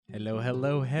Hello,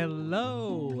 hello,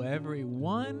 hello,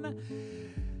 everyone.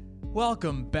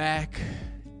 Welcome back.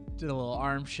 Did a little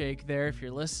arm shake there if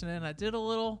you're listening. I did a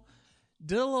little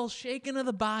shaking of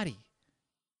the body.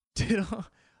 Did a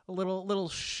little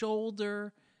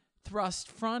shoulder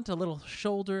thrust front, a little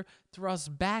shoulder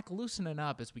thrust back, loosening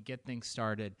up as we get things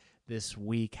started this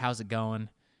week. How's it going?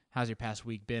 How's your past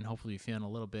week been? Hopefully you're feeling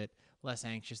a little bit less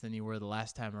anxious than you were the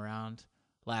last time around.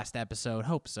 Last episode.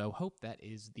 Hope so. Hope that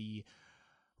is the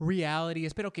reality.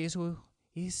 Espero que eso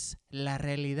es la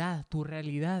realidad, tu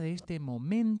realidad de este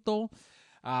momento.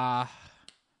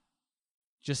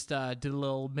 Just did a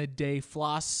little midday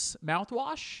floss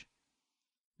mouthwash.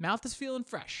 Mouth is feeling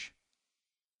fresh.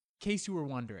 In case you were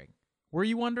wondering. Were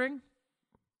you wondering?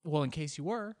 Well, in case you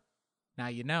were, now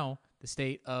you know the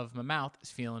state of my mouth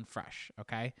is feeling fresh,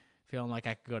 okay? Feeling like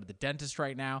I could go to the dentist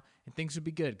right now and things would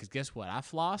be good because guess what? I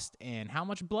flossed and how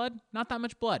much blood? Not that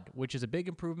much blood, which is a big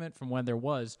improvement from when there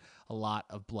was a lot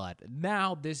of blood.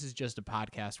 Now this is just a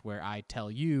podcast where I tell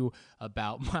you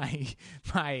about my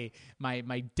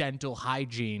dental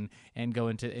hygiene and go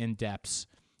into in-depths,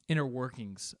 inner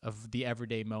workings of the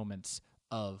everyday moments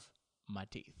of my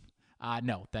teeth.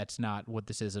 No, that's not what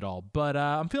this is at all. But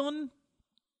I'm feeling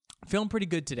pretty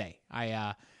good today.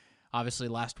 I obviously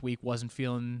last week wasn't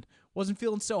feeling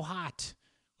so hot.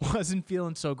 Wasn't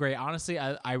feeling so great. Honestly,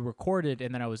 I recorded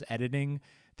and then I was editing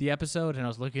the episode and I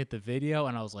was looking at the video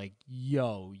and I was like,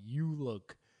 yo, you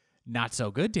look not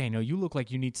so good, Daniel. You look like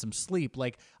you need some sleep.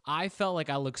 Like, I felt like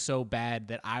I looked so bad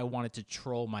that I wanted to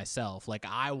troll myself. Like,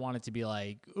 I wanted to be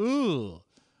like, ooh,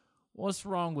 what's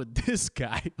wrong with this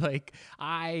guy? Like,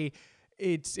 I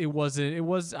was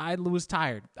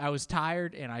tired. I was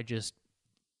tired and I just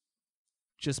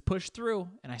pushed through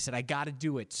and I said, I got to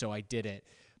do it. So I did it.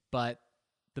 But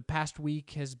the past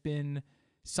week has been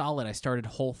solid. I started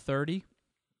Whole30.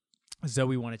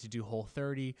 Zoe wanted to do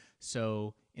Whole30.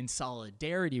 So in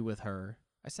solidarity with her,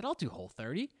 I said, I'll do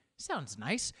Whole30. Sounds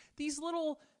nice. These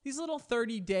little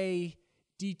 30-day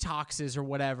detoxes or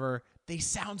whatever, they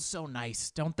sound so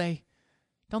nice, don't they?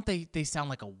 Don't they sound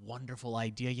like a wonderful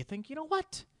idea? You think, you know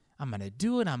what? I'm going to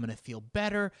do it. I'm going to feel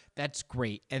better. That's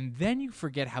great. And then you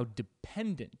forget how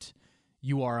dependent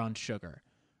you are on sugar.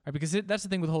 Right? Because that's the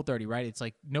thing with Whole30, right? It's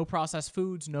like no processed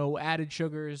foods, no added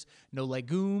sugars, no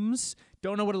legumes.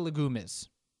 Don't know what a legume is.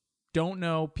 Don't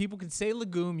know. People can say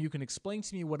legume. You can explain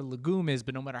to me what a legume is,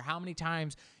 but no matter how many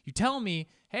times you tell me,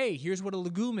 hey, here's what a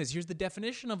legume is. Here's the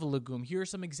definition of a legume. Here are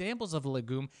some examples of a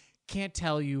legume. Can't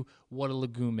tell you what a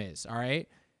legume is, all right?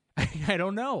 I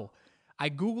don't know. I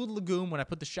Googled legume when I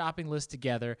put the shopping list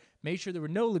together, made sure there were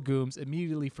no legumes,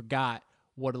 immediately forgot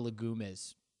what a legume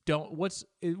is. What's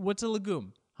a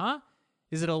legume? Huh?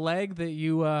 Is it a leg that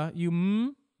you a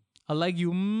leg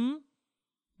you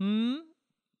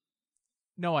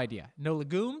No idea. No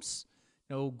legumes,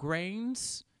 no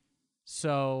grains.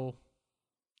 So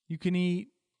you can eat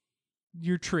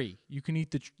your tree. You can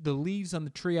eat the leaves on the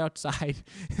tree outside,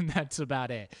 and that's about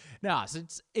it. No, so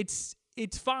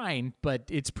it's fine, but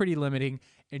it's pretty limiting,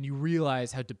 and you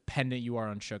realize how dependent you are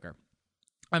on sugar.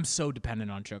 I'm so dependent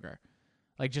on sugar.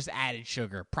 Like, just added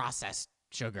sugar, processed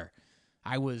sugar.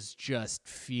 I was just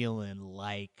feeling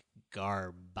like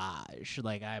garbage.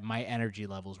 Like, my energy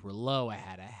levels were low. I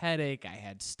had a headache. I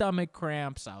had stomach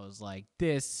cramps. I was like,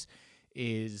 this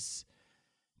is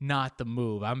not the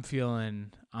move. I'm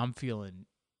feeling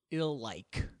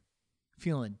ill-like,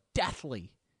 feeling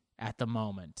deathly at the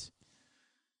moment.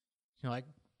 You're like,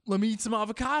 let me eat some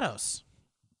avocados.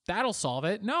 That'll solve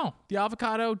it. No, the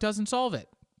avocado doesn't solve it.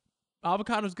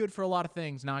 Avocado's good for a lot of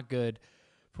things, not good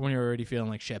for when you're already feeling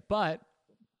like shit. But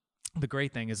the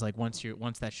great thing is, like, once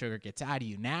that sugar gets out of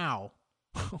you, now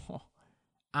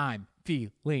I'm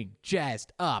feeling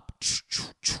jazzed up.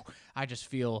 I just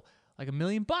feel like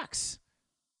 $1,000,000.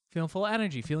 Feeling full of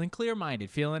energy, feeling clear-minded,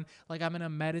 feeling like I'm in a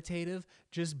meditative,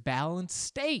 just balanced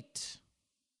state.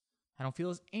 I don't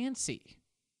feel as antsy.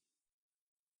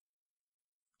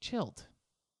 Chilled,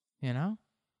 you know?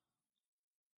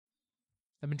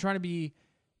 I've been trying to be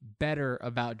better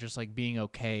about just like being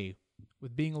okay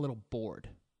with being a little bored,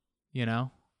 you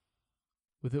know?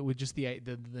 With just the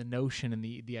notion and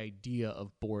the idea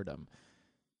of boredom.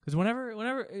 Because whenever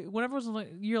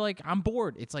you're like, I'm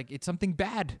bored, it's like it's something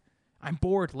bad. I'm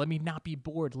bored. Let me not be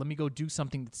bored. Let me go do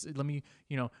something. Let me,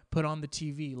 put on the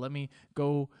TV. Let me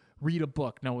go read a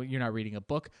book. No, you're not reading a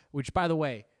book, which, by the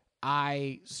way,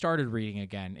 I started reading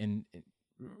again, and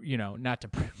not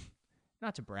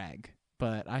to brag,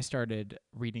 but I started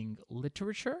reading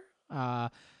literature.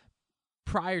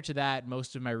 Prior to that,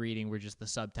 most of my reading were just the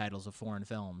subtitles of foreign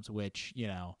films, which,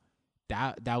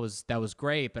 that was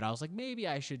great, but I was like, maybe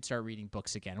I should start reading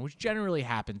books again, which generally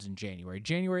happens in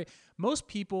January. Most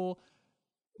people,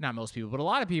 not most people, but a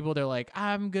lot of people, they're like,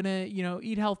 I'm gonna,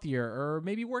 eat healthier or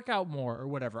maybe work out more or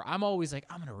whatever. I'm always like,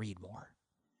 I'm gonna read more.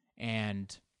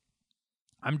 And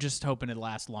I'm just hoping it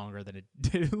lasts longer than it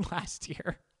did last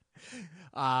year.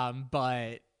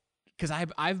 But because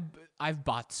I've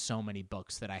bought so many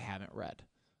books that I haven't read.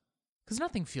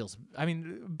 Because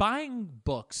buying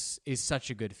books is such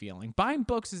a good feeling. Buying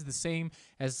books is the same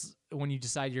as when you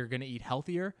decide you're going to eat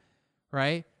healthier,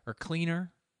 right? Or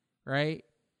cleaner, right?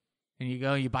 And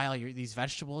you buy all these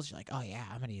vegetables. You're like, oh yeah,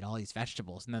 I'm going to eat all these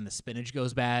vegetables. And then the spinach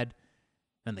goes bad.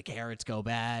 Then the carrots go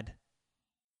bad.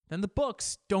 Then the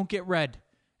books don't get read.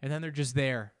 And then they're just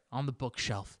there on the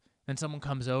bookshelf. Then someone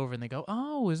comes over and they go,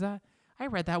 oh, I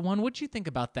read that one. What'd you think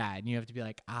about that? And you have to be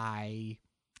like, I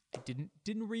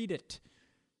didn't read it.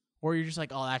 Or you're just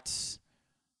like, oh, that's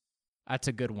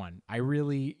a good one. I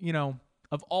really,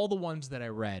 of all the ones that I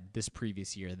read this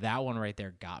previous year, that one right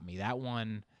there got me. That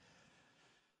one,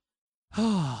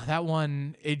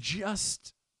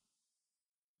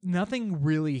 nothing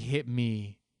really hit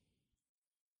me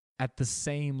at the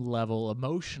same level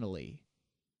emotionally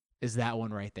as that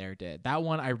one right there did. That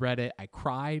one, I read it, I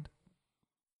cried.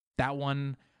 That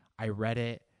one, I read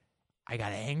it, I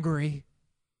got angry.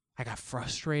 I got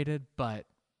frustrated, but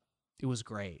it was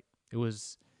great. It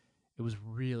was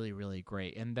really, really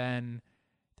great. And then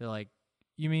they're like,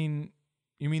 you mean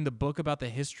the book about the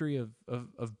history of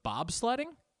bobsledding?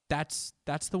 That's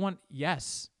the one?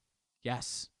 Yes.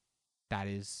 That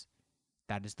is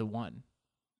the one.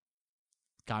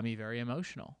 Got me very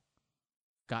emotional.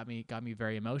 Got me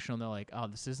very emotional. And they're like, oh,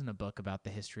 this isn't a book about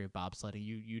the history of bobsledding.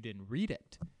 You didn't read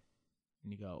it.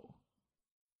 And you go,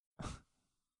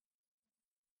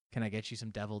 can I get you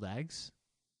some deviled eggs?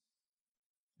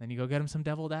 Then you go get them some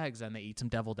deviled eggs, and they eat some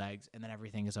deviled eggs, and then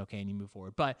everything is okay, and you move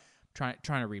forward. But trying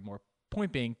to read more.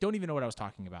 Point being, don't even know what I was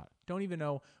talking about. Don't even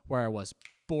know where I was.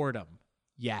 Boredom.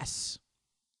 Yes.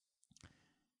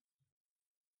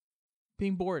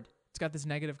 Being bored. It's got this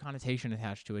negative connotation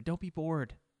attached to it. Don't be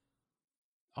bored.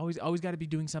 Always got to be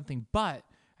doing something. But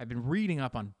I've been reading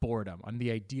up on boredom, on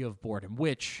the idea of boredom,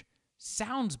 which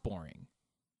sounds boring,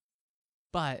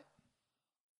 but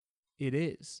it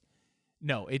is.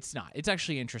 No, it's not. It's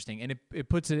actually interesting, and it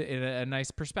puts it in a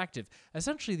nice perspective.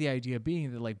 Essentially, the idea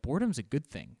being that like boredom's a good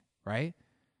thing, right?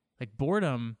 Like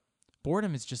boredom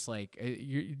is just like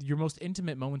your most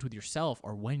intimate moments with yourself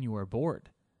are when you are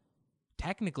bored.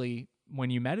 Technically,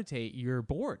 when you meditate, you're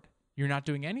bored. You're not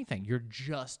doing anything. You're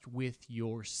just with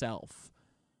yourself,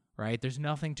 right? There's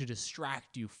nothing to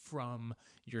distract you from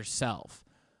yourself.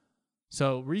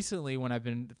 So recently, when I've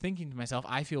been thinking to myself,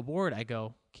 I feel bored, I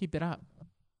go, keep it up.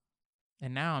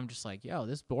 And now I'm just like, yo,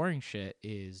 this boring shit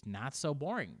is not so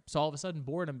boring. So all of a sudden,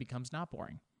 boredom becomes not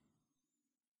boring.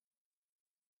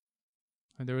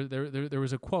 And there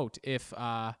was a quote: if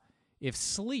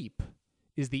sleep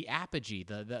is the apogee,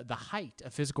 the height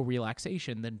of physical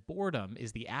relaxation, then boredom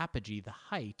is the apogee, the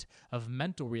height of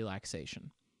mental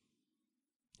relaxation.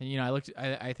 And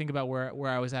I think about where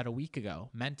I was at a week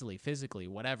ago, mentally, physically,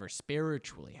 whatever,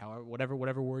 spiritually, however,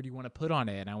 whatever word you want to put on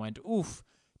it, and I went, oof.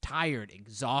 Tired,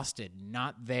 exhausted,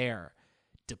 not there,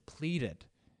 depleted.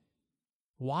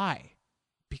 Why?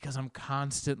 Because I'm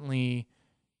constantly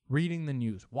reading the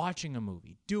news, watching a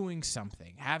movie, doing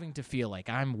something, having to feel like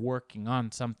I'm working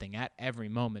on something at every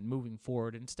moment, moving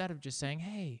forward, instead of just saying,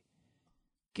 hey,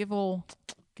 give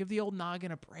the old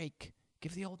noggin a break.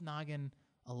 Give the old noggin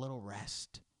a little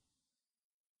rest.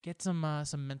 Get some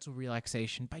mental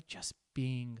relaxation by just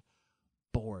being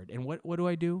bored. And what do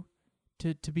I do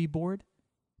to be bored?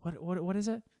 What is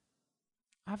it?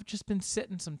 I've just been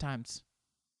sitting sometimes.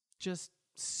 Just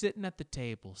sitting at the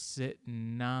table,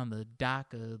 sitting on the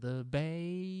dock of the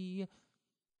bay.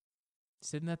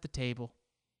 Sitting at the table,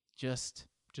 just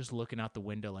looking out the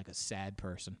window like a sad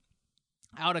person.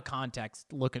 Out of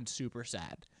context, looking super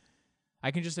sad.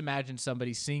 I can just imagine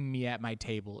somebody seeing me at my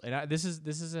table, and this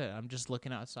is it. I'm just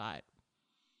looking outside.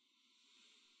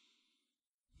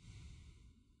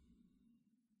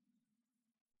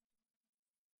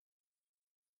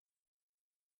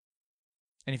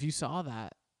 And if you saw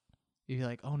that, you'd be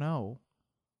like, oh no,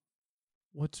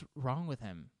 what's wrong with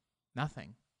him?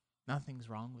 Nothing. Nothing's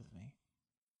wrong with me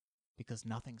because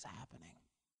nothing's happening.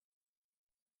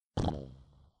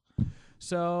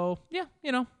 So, yeah,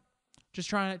 just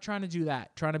trying to do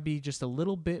that. Trying to be just a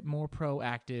little bit more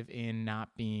proactive in not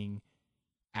being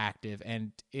active.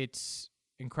 And it's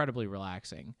incredibly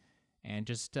relaxing and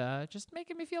just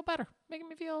making me feel better, making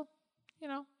me feel,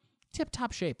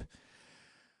 tip-top shape.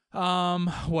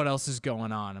 What else is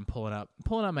going on? I'm pulling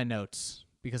up my notes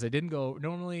because I didn't go.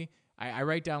 Normally, I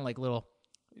write down like little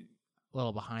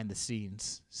behind the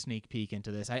scenes sneak peek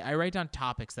into this. I write down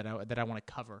topics that I want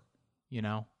to cover,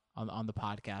 on the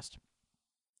podcast.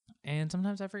 And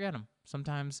sometimes I forget them.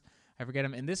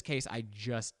 In this case, I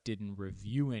just didn't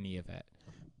review any of it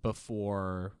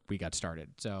before we got started.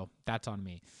 So that's on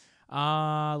me.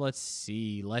 Let's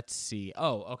see.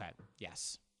 Oh, okay.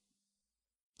 Yes.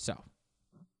 So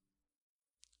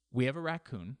we have a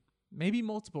raccoon, maybe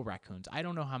multiple raccoons. I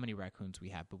don't know how many raccoons we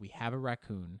have, but we have a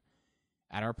raccoon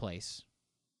at our place.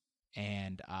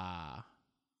 And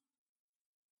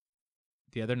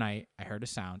the other night, I heard a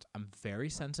sound. I'm very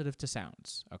sensitive to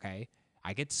sounds, okay?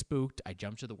 I get spooked. I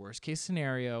jump to the worst case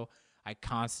scenario. I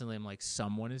constantly am like,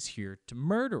 someone is here to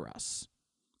murder us.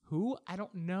 Who? I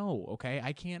don't know, okay?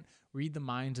 I can't read the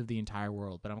minds of the entire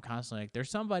world, but I'm constantly like, there's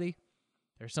somebody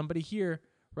here,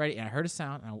 right? And I heard a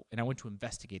sound, and I went to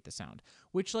investigate the sound,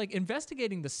 which, like,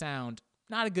 investigating the sound,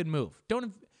 not a good move.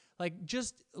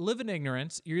 Just live in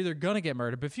ignorance. You're either going to get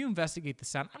murdered, but if you investigate the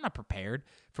sound, I'm not prepared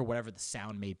for whatever the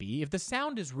sound may be. If the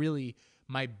sound is really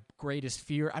my greatest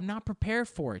fear, I'm not prepared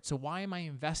for it. So why am I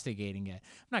investigating it?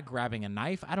 I'm not grabbing a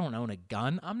knife. I don't own a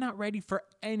gun. I'm not ready for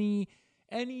any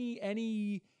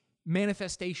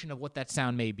manifestation of what that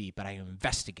sound may be, but I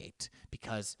investigate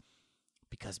because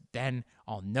then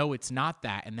I'll know it's not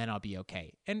that, and then I'll be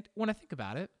okay. And when I think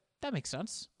about it, that makes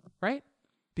sense, right?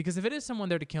 Because if it is someone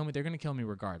there to kill me, they're going to kill me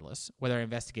regardless, whether I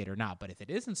investigate or not. But if it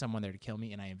isn't someone there to kill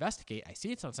me and I investigate, I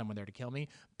see it's not someone there to kill me,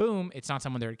 boom, it's not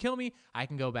someone there to kill me, I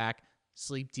can go back,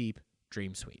 sleep deep,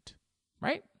 dream sweet,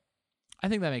 right? I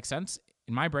think that makes sense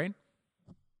in my brain.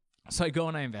 So I go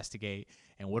and I investigate,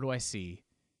 and what do I see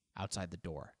outside the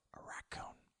door? A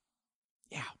raccoon.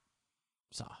 Yeah.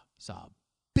 Saw a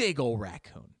big old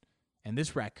raccoon. And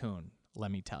this raccoon, let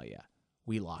me tell you,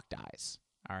 we locked eyes,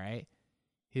 all right?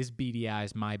 His beady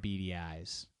eyes, my beady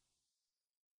eyes.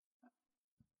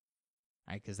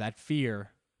 Right? Because that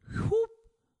fear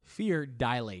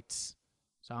dilates.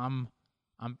 So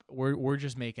we're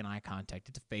just making eye contact.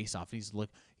 It's a face off. The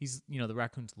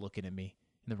raccoon's looking at me,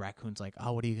 and the raccoon's like,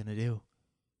 "Oh, what are you gonna do?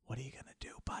 What are you gonna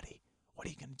do, buddy? What are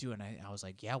you gonna do?" And I was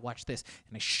like, "Yeah, watch this."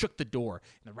 And I shook the door,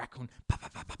 and the raccoon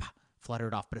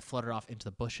fluttered off, but it fluttered off into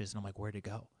the bushes, and I'm like, "Where'd it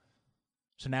go?"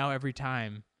 So now every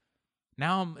time.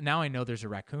 Now I know there's a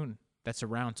raccoon that's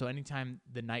around. So anytime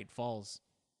the night falls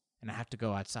and I have to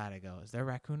go outside, I go, is there a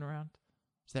raccoon around?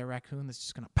 Is there a raccoon that's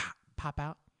just going to pop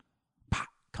out? Pop,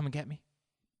 come and get me?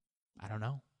 I don't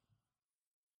know.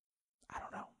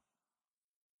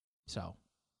 So,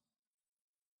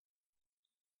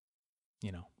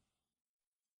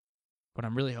 what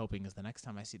I'm really hoping is the next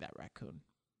time I see that raccoon,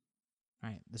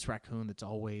 right? This raccoon that's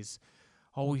always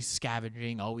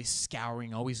scavenging, always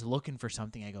scouring, always looking for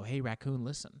something. I go, hey, raccoon,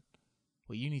 listen.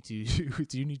 What you need to do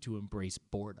is you need to embrace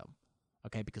boredom,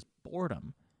 okay? Because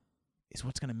boredom is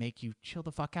what's going to make you chill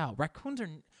the fuck out. Raccoons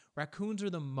are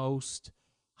the most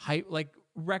hype. Like,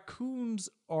 raccoons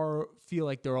feel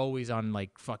like they're always on,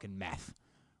 like, fucking meth.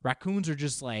 Raccoons are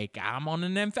just like, I'm on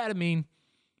an amphetamine.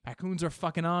 Raccoons are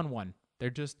fucking on one. They're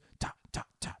just ta, ta,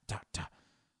 ta, ta, ta.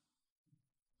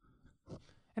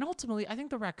 And ultimately, I think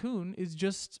the raccoon is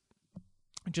just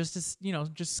as,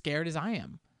 just scared as I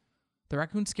am. The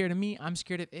raccoon's scared of me. I'm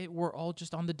scared of it. We're all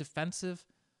just on the defensive.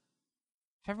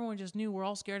 If everyone just knew we're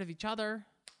all scared of each other,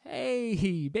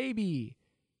 hey, baby,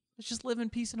 let's just live in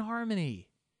peace and harmony.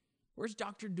 Where's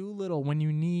Dr. Doolittle when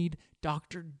you need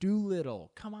Dr.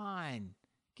 Doolittle? Come on.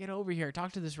 Get over here.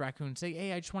 Talk to this raccoon. Say,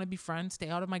 hey, I just want to be friends. Stay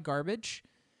out of my garbage.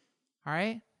 All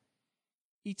right?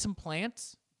 Eat some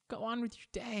plants. Go on with your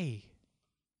day.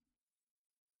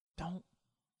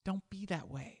 Don't be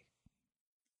that way.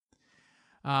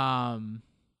 I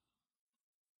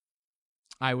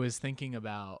was thinking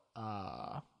about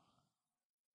I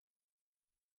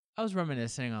was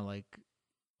reminiscing on, like,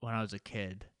 when I was a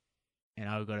kid and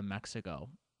I would go to Mexico,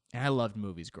 and I loved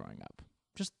movies growing up.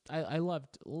 Just I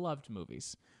loved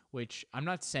movies, which I'm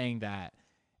not saying that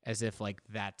as if, like,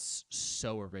 that's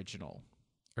so original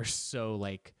or so,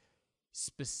 like,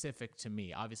 specific to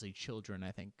me. Obviously, children,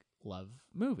 I think, love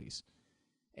movies.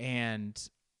 But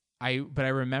I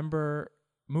remember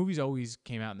movies always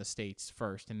came out in the States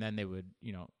first, and then they would,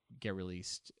 get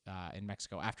released in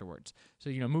Mexico afterwards. So,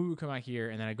 movie would come out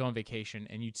here, and then I'd go on vacation,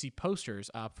 and you'd see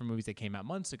posters up for movies that came out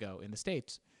months ago in the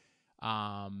States.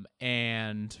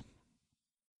 And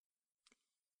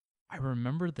I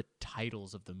remember the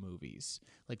titles of the movies,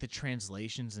 like the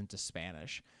translations into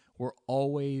Spanish, were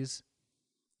always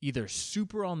either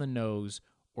super on the nose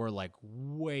or, like,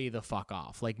 way the fuck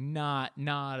off, like not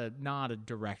a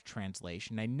direct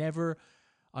translation. I never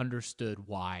understood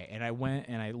why. And I went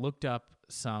and I looked up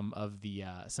some of the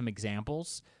some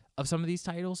examples of some of these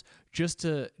titles just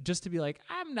to be like,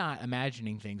 I'm not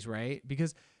imagining things, right?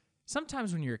 Because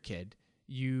sometimes when you're a kid,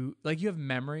 you have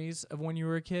memories of when you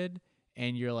were a kid,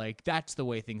 and you're like, that's the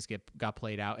way things got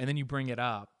played out, and then you bring it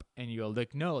up and you go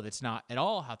like, no, that's not at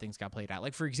all how things got played out.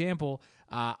 Like, for example,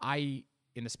 I,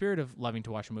 in the spirit of loving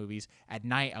to watch movies, at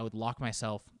night I would lock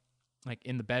myself like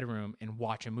in the bedroom and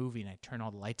watch a movie, and I'd turn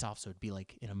all the lights off so it'd be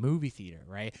like in a movie theater,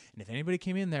 right? And if anybody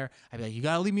came in there, I'd be like, you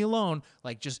gotta leave me alone.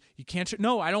 Like, just, you can't,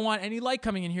 no, I don't want any light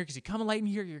coming in here, because you come a light in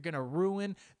here, you're gonna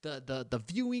ruin the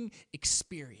viewing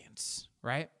experience,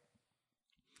 right?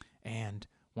 And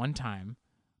one time,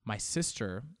 my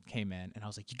sister came in, and I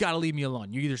was like, you gotta leave me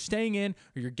alone. You're either staying in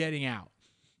or you're getting out.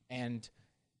 And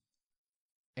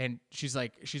she's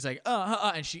like, and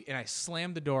I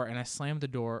slammed the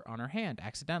door on her hand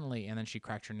accidentally, and then she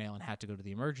cracked her nail and had to go to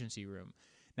the emergency room.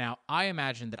 Now, I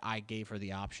imagine that I gave her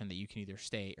the option that you can either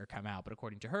stay or come out, but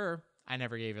according to her, I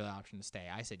never gave her the option to stay.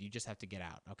 I said, you just have to get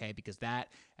out, okay? Because that,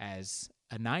 as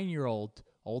a 9-year-old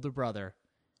older brother,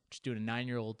 just doing a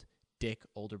 9-year-old dick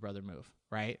older brother move,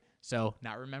 right? So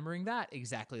not remembering that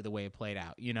exactly the way it played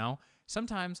out, you know?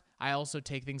 Sometimes I also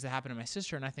take things that happen to my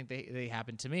sister, and I think they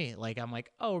happen to me. Like, I'm like,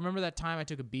 oh, remember that time I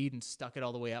took a bead and stuck it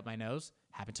all the way up my nose?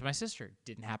 Happened to my sister.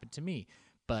 Didn't happen to me.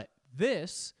 But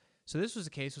this was a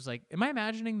case, was like, am I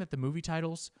imagining that the movie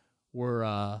titles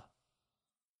were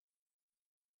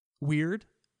weird?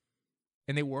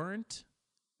 And they weren't.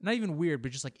 Not even weird,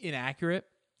 but just like inaccurate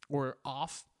or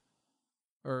off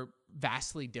or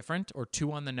vastly different or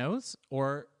too on the nose?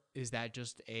 Or is that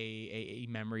just a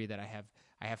memory that I have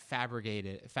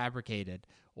fabricated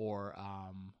or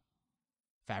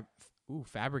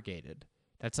fabricated.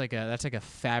 That's like a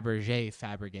Fabergé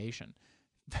fabrication.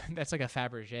 That's like a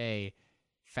Fabergé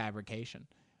fabrication.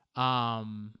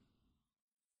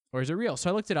 Or is it real? So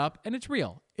I looked it up, and it's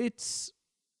real. It's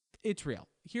real.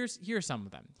 Here's some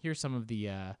of them. Here's some of the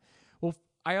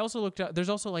I also looked up, there's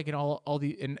also like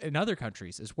in other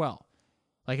countries as well.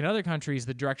 Like in other countries,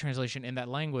 the direct translation in that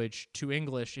language to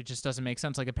English, it just doesn't make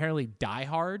sense. Like apparently Die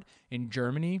Hard in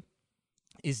Germany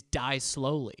is Die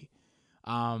Slowly,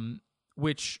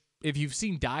 which if you've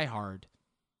seen Die Hard,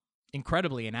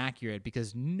 incredibly inaccurate,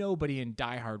 because nobody in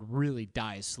Die Hard really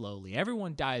dies slowly.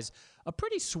 Everyone dies a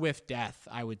pretty swift death,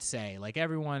 I would say. Like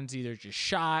everyone's either just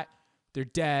shot, they're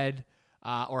dead,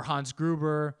 or Hans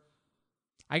Gruber.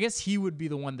 I guess he would be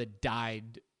the one that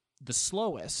died the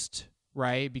slowest,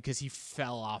 right? Because he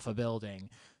fell off a building.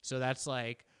 So that's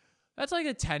like a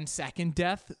 10-second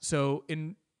death. So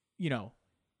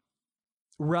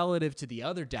relative to the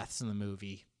other deaths in the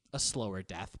movie, a slower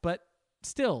death, but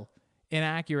still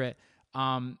inaccurate.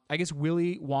 I guess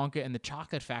Willy Wonka and the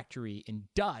Chocolate Factory in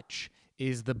Dutch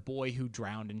is the boy who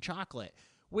drowned in chocolate,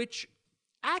 which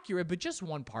accurate, but just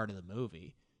one part of the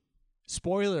movie.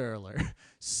 Spoiler alert.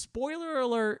 Spoiler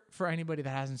alert for anybody that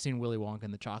hasn't seen Willy Wonka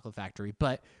and the Chocolate Factory.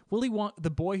 But Willy Wonka, the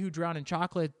boy who drowned in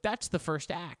chocolate, that's the first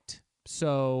act.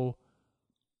 So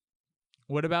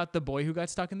what about the boy who got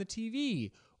stuck in the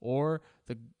TV? Or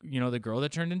the girl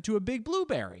that turned into a big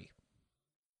blueberry?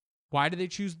 Why did they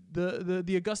choose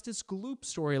the Augustus Gloop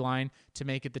storyline to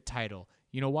make it the title?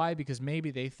 You know why? Because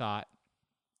maybe they thought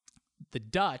the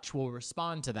Dutch will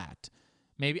respond to that.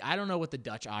 Maybe, I don't know what the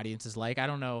Dutch audience is like. I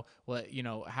don't know what,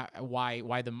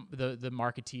 why the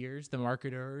marketers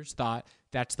thought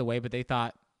that's the way, but they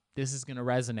thought this is going to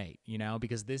resonate,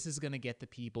 because this is going to get the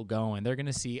people going. They're going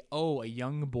to see, oh, a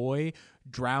young boy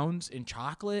drowns in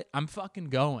chocolate. I'm fucking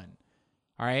going.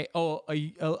 All right. Oh,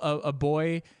 a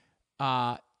boy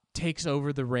takes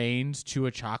over the reins to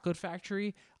a chocolate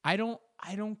factory. I don't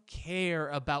care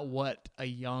about what a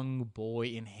young boy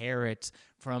inherits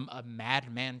from a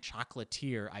madman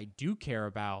chocolatier. I do care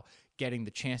about getting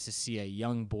the chance to see a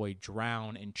young boy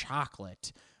drown in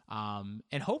chocolate,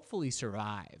 and hopefully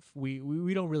survive.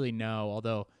 We don't really know,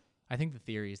 although I think the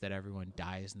theory is that everyone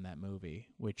dies in that movie,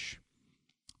 which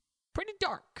pretty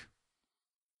dark,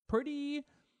 pretty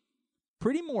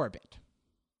morbid.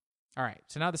 All right,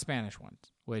 so now the Spanish ones,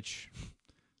 which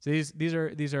so these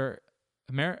are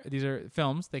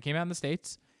films. They came out in the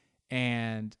States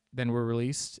and then were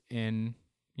released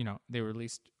they were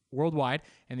released worldwide,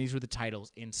 and these were the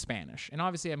titles in Spanish. And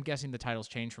obviously, I'm guessing the titles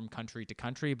change from country to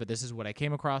country, but this is what I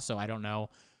came across, so I don't know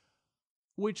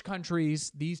which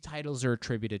countries these titles are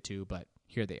attributed to, but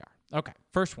here they are. Okay,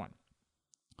 first one.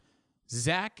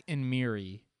 Zack and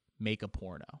Miri make a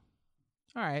porno.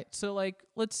 All right, so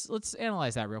let's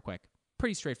analyze that real quick.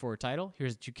 Pretty straightforward title.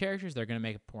 Here's the two characters. They're going to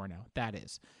make a porno. That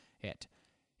is it.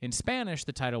 In Spanish,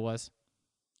 the title was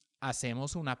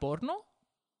Hacemos una porno?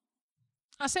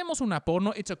 Hacemos una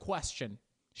porno. It's a question.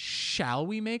 Shall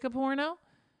we make a porno?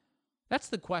 That's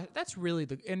the question. That's really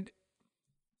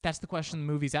that's the question the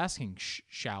movie's asking.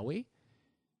 Shall we?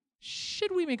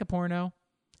 Should we make a porno?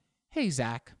 Hey,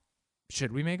 Zach,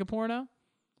 should we make a porno?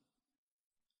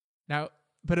 Now,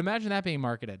 but imagine that being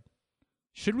marketed.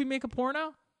 Should we make a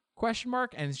porno? Question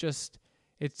mark. And it's just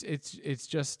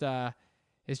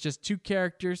two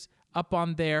characters up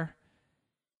on there.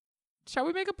 Shall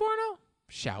we make a porno?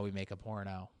 Shall we make a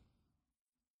porno?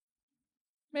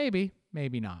 Maybe,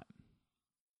 maybe not.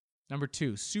 Number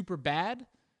 2, super bad.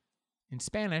 In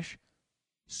Spanish,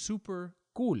 super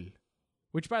cool.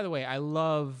 Which, by the way, I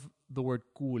love the word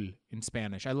cool in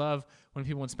Spanish. I love when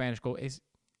people in Spanish go, es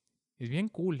bien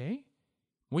cool, eh?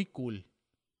 Muy cool.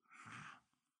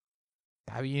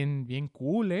 Está bien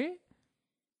cool, eh?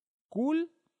 Cool.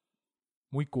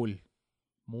 Muy cool.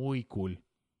 Muy cool.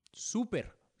 Super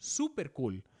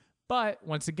cool. But,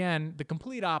 once again, the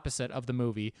complete opposite of the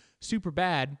movie. Super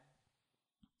bad.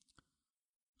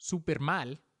 Super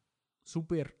mal.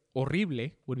 Super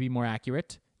horrible would be more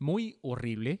accurate. Muy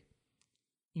horrible.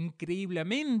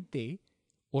 Increíblemente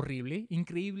horrible.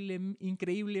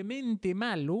 Increíblemente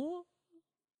malo.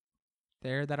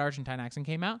 There, that Argentine accent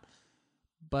came out.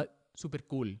 But super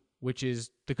cool, which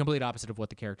is the complete opposite of what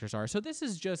the characters are. So this,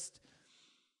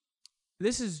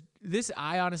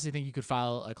 I honestly think you could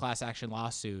file a class action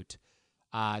lawsuit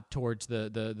towards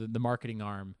the marketing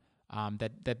arm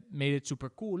that made it super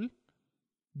cool,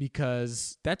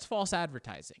 because that's false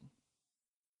advertising.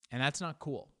 And that's not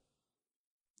cool.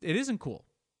 It isn't cool.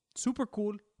 Super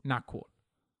cool, not cool.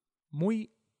 Muy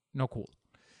no cool.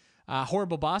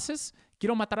 Horrible bosses.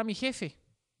 Quiero matar a mi jefe.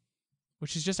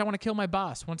 Which is just, I want to kill my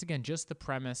boss. Once again, just the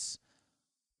premise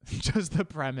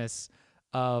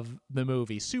of the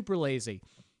movie. Super lazy.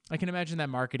 I can imagine that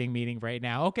marketing meeting right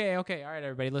now. Okay. All right,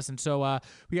 everybody, listen. So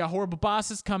we got horrible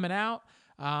bosses coming out.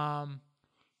 And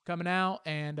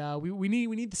we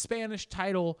need the Spanish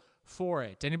title for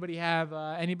it. Anybody have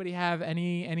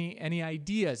any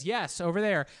ideas? Yes, over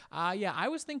there. I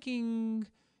was thinking,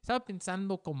 estaba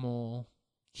pensando como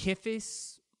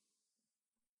jefes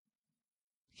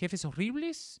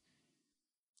horribles,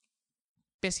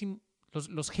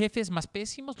 los jefes más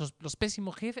pésimos, los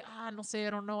pésimos jefes. No sé,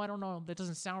 I don't know. That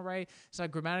doesn't sound right. It's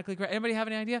not grammatically correct. Anybody have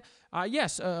any idea?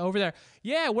 Yes, over there.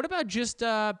 Yeah, what about just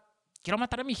quiero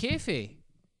matar a mi jefe?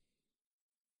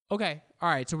 Okay, all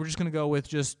right. So we're just gonna go with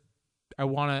just I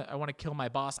wanna kill my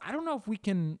boss. I don't know if we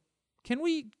can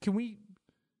we?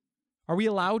 Are we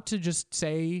allowed to just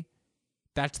say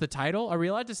that's the title? Are we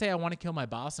allowed to say I want to kill my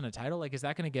boss in a title? Like, is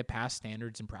that going to get past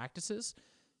standards and practices?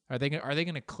 Are they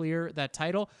going to clear that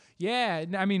title? Yeah,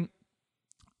 I mean,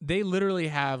 they literally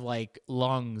have like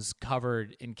lungs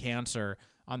covered in cancer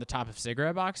on the top of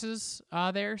cigarette boxes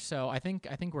there. So I think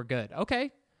we're good.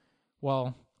 Okay,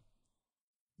 well,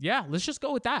 yeah, let's just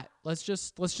go with that. Let's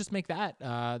just make that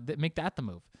the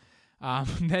move.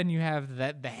 Then you have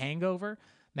the Hangover.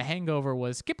 The Hangover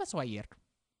was ¿Qué pasó ayer?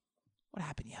 What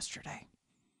happened yesterday?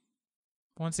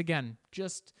 Once again,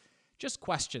 just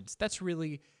questions. That's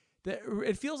really,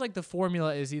 it feels like the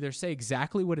formula is either say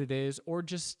exactly what it is or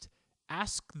just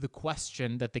ask the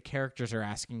question that the characters are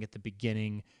asking at the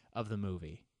beginning of the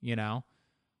movie, you know?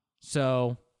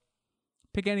 So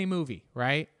pick any movie,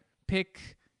 right?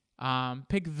 Pick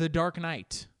The Dark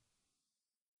Knight.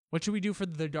 What should we do for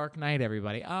The Dark Knight,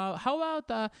 everybody? How about,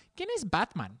 ¿Quién es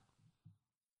Batman?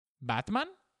 Batman?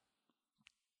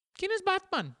 ¿Quién es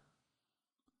Batman?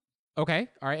 Okay,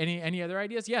 all right. Any other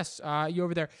ideas? Yes, you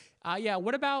over there. Yeah,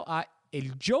 what about El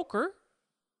Joker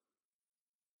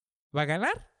va a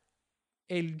ganar?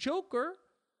 El Joker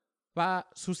va a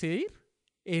suceder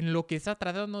en lo que está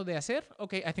tratando de hacer.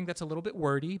 Okay, I think that's a little bit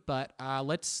wordy, but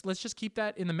let's just keep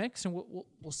that in the mix, and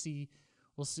we'll see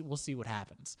what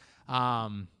happens.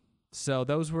 So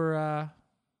those were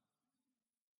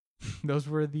those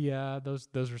were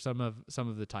some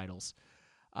of the titles.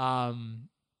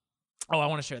 I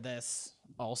want to share this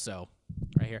also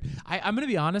right here. I'm going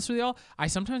to be honest with y'all. I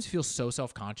sometimes feel so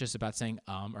self-conscious about saying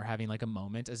or having like a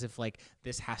moment as if like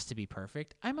this has to be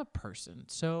perfect. I'm a person.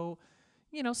 So,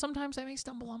 you know, sometimes I may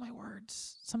stumble on my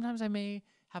words. Sometimes I may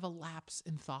have a lapse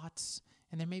in thoughts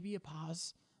and there may be a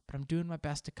pause, but I'm doing my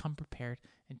best to come prepared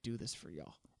and do this for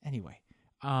y'all. Anyway,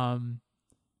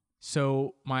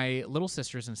 so my little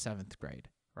sister's in 7th grade,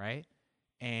 right?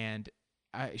 And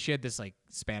she had this like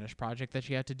Spanish project that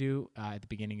she had to do at the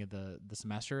beginning of the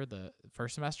semester, the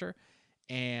first semester.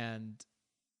 And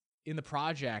in the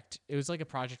project, it was like a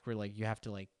project where like you have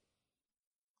to like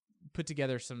put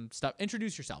together some stuff,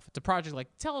 introduce yourself. It's a project like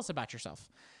tell us about yourself.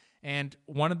 And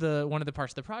one of the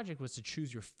parts of the project was to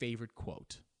choose your favorite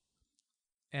quote.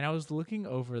 and I was looking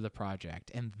over the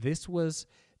project, and this was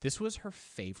her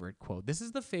favorite quote. This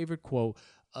is the favorite quote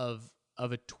of a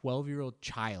 12-year-old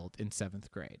child in 7th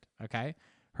grade, okay?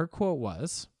 Her quote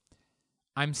was,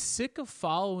 "I'm sick of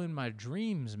following my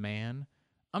dreams, man.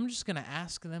 I'm just going to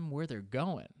ask them where they're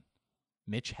going."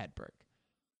 Mitch Hedberg.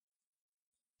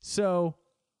 So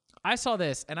I saw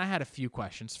this, and I had a few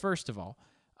questions. First of all,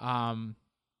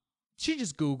 she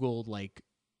just Googled, like,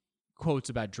 quotes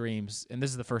about dreams, and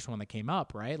this is the first one that came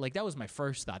up, right? Like, that was my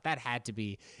first thought. That had to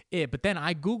be it. But then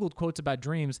I Googled quotes about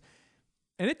dreams,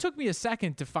 and it took me a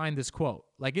second to find this quote.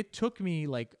 Like, it took me,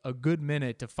 like, a good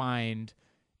minute to find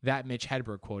that Mitch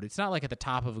Hedberg quote. It's not, like, at the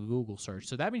top of a Google search.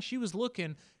 So that means she was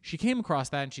looking, she came across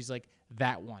that, and she's like,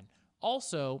 that one.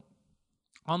 Also,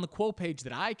 on the quote page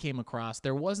that I came across,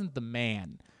 there wasn't the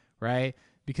man, right?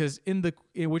 Because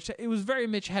which it was very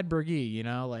Mitch Hedberg-y, you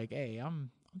know, like, hey,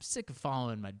 I'm sick of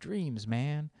following my dreams,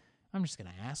 man. I'm just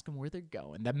going to ask them where they're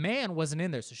going. The man wasn't in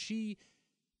there, so she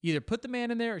either put the man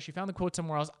in there or she found the quote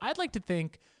somewhere else. I'd like to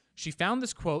think she found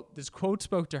this quote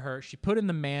spoke to her, she put in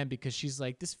the man because she's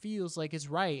like, this feels like it's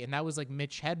right, and that was like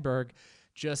Mitch Hedberg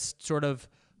just sort of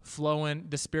flowing,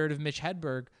 the spirit of Mitch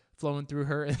Hedberg flowing through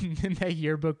her in that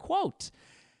yearbook quote.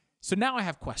 So now I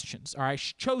have questions, all right?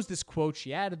 She chose this quote,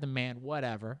 she added the man,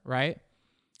 whatever, right?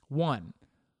 One,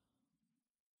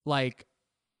 like,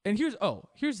 and here's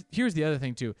the other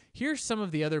thing too. Here's some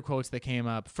of the other quotes that came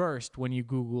up first when you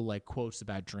Google, like, quotes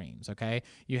about dreams, okay?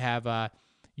 You have,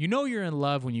 you know you're in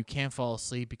love when you can't fall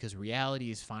asleep because reality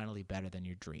is finally better than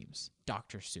your dreams.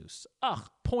 Dr. Seuss. Ugh,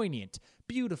 poignant,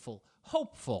 beautiful,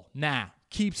 hopeful. Nah,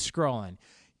 keep scrolling.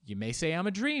 You may say I'm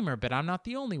a dreamer, but I'm not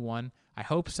the only one. I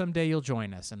hope someday you'll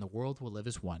join us and the world will live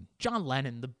as one. John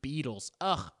Lennon, the Beatles.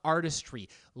 Ugh, artistry,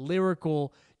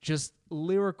 lyrical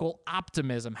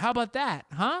optimism. How about that,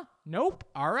 huh? Nope.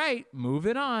 All right,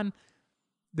 moving on.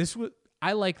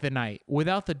 I like the night.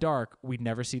 Without the dark, we'd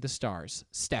never see the stars.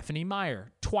 Stephenie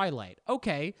Meyer, Twilight.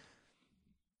 Okay.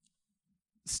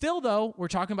 Still, though, we're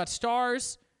talking about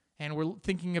stars, and we're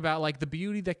thinking about, like, the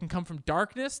beauty that can come from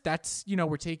darkness. That's,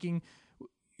 we're taking...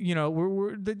 I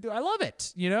love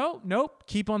it, Nope,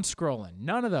 keep on scrolling.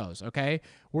 None of those, okay?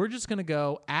 We're just going to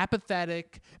go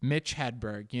apathetic Mitch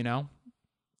Hedberg,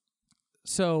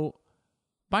 So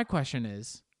my question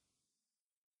is,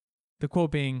 the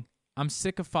quote being, I'm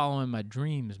sick of following my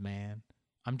dreams, man.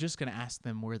 I'm just going to ask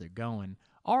them where they're going.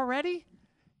 Already?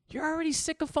 You're already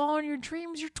sick of following your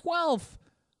dreams? You're 12.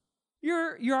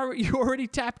 You already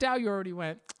tapped out. You already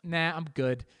went, nah, I'm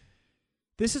good.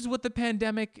 This is what the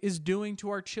pandemic is doing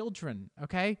to our children,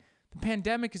 okay? The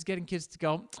pandemic is getting kids to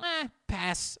go,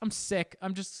 pass. I'm sick.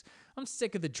 I'm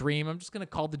sick of the dream. I'm just going to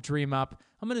call the dream up.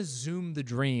 I'm going to Zoom the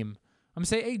dream. I'm going to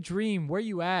say, hey, dream, where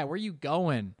you at? Where you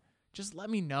going? Just let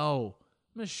me know.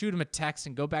 I'm going to shoot him a text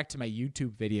and go back to my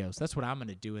YouTube videos. That's what I'm going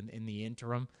to do in the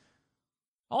interim.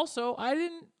 Also, I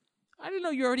didn't know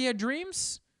you already had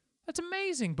dreams. That's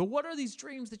amazing. But what are these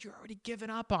dreams that you're already giving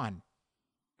up on?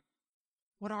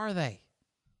 What are they?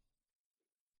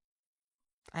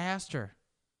 I asked her.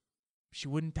 She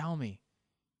wouldn't tell me.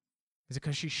 Is it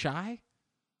because she's shy?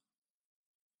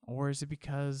 Or is it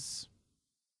because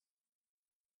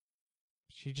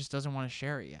she just doesn't want to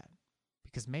share it yet?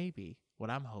 Because maybe what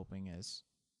I'm hoping is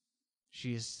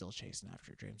she is still chasing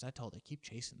after dreams. I told her, keep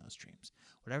chasing those dreams.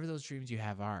 Whatever those dreams you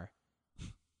have are.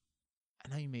 I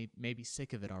know you may be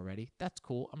sick of it already. That's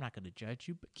cool. I'm not going to judge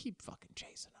you, but keep fucking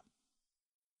chasing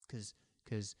them.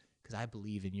 Because I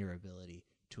believe in your ability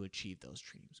to achieve those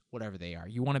dreams, whatever they are.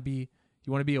 You want to be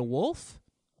a wolf?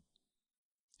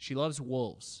 She loves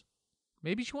wolves.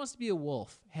 Maybe she wants to be a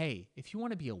wolf. Hey, if you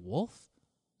want to be a wolf,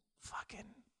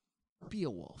 fucking be a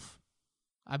wolf.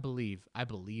 I believe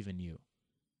in you.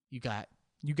 You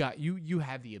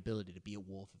have the ability to be a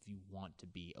wolf if you want to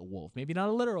be a wolf. Maybe not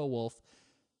a literal wolf.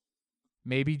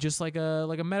 Maybe just like a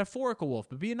metaphorical wolf,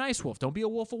 but be a nice wolf. Don't be a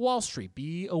wolf of Wall Street.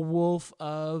 Be a wolf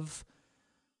of,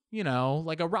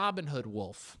 like a Robin Hood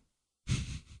wolf.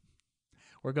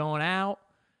 We're going out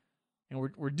and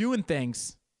we're doing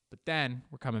things, but then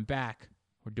we're coming back.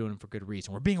 We're doing them for good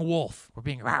reason. We're being a wolf. We're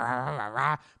being rah, rah, rah,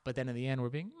 rah, but then in the end we're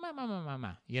being ma ma ma ma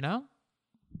ma.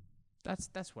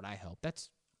 That's what I hope. That's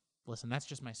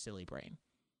just my silly brain.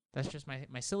 That's just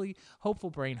my silly, hopeful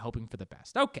brain hoping for the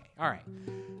best. Okay, all right.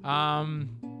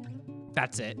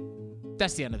 That's it.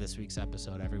 That's the end of this week's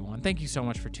episode, everyone. Thank you so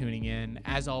much for tuning in.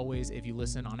 As always, if you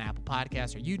listen on Apple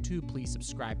Podcasts or YouTube, please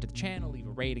subscribe to the channel, leave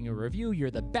a rating or review. You're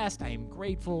the best. I am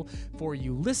grateful for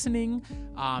you listening.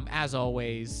 As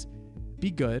always,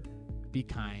 be good, be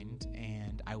kind,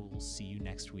 and I will see you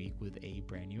next week with a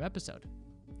brand new episode.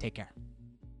 Take care.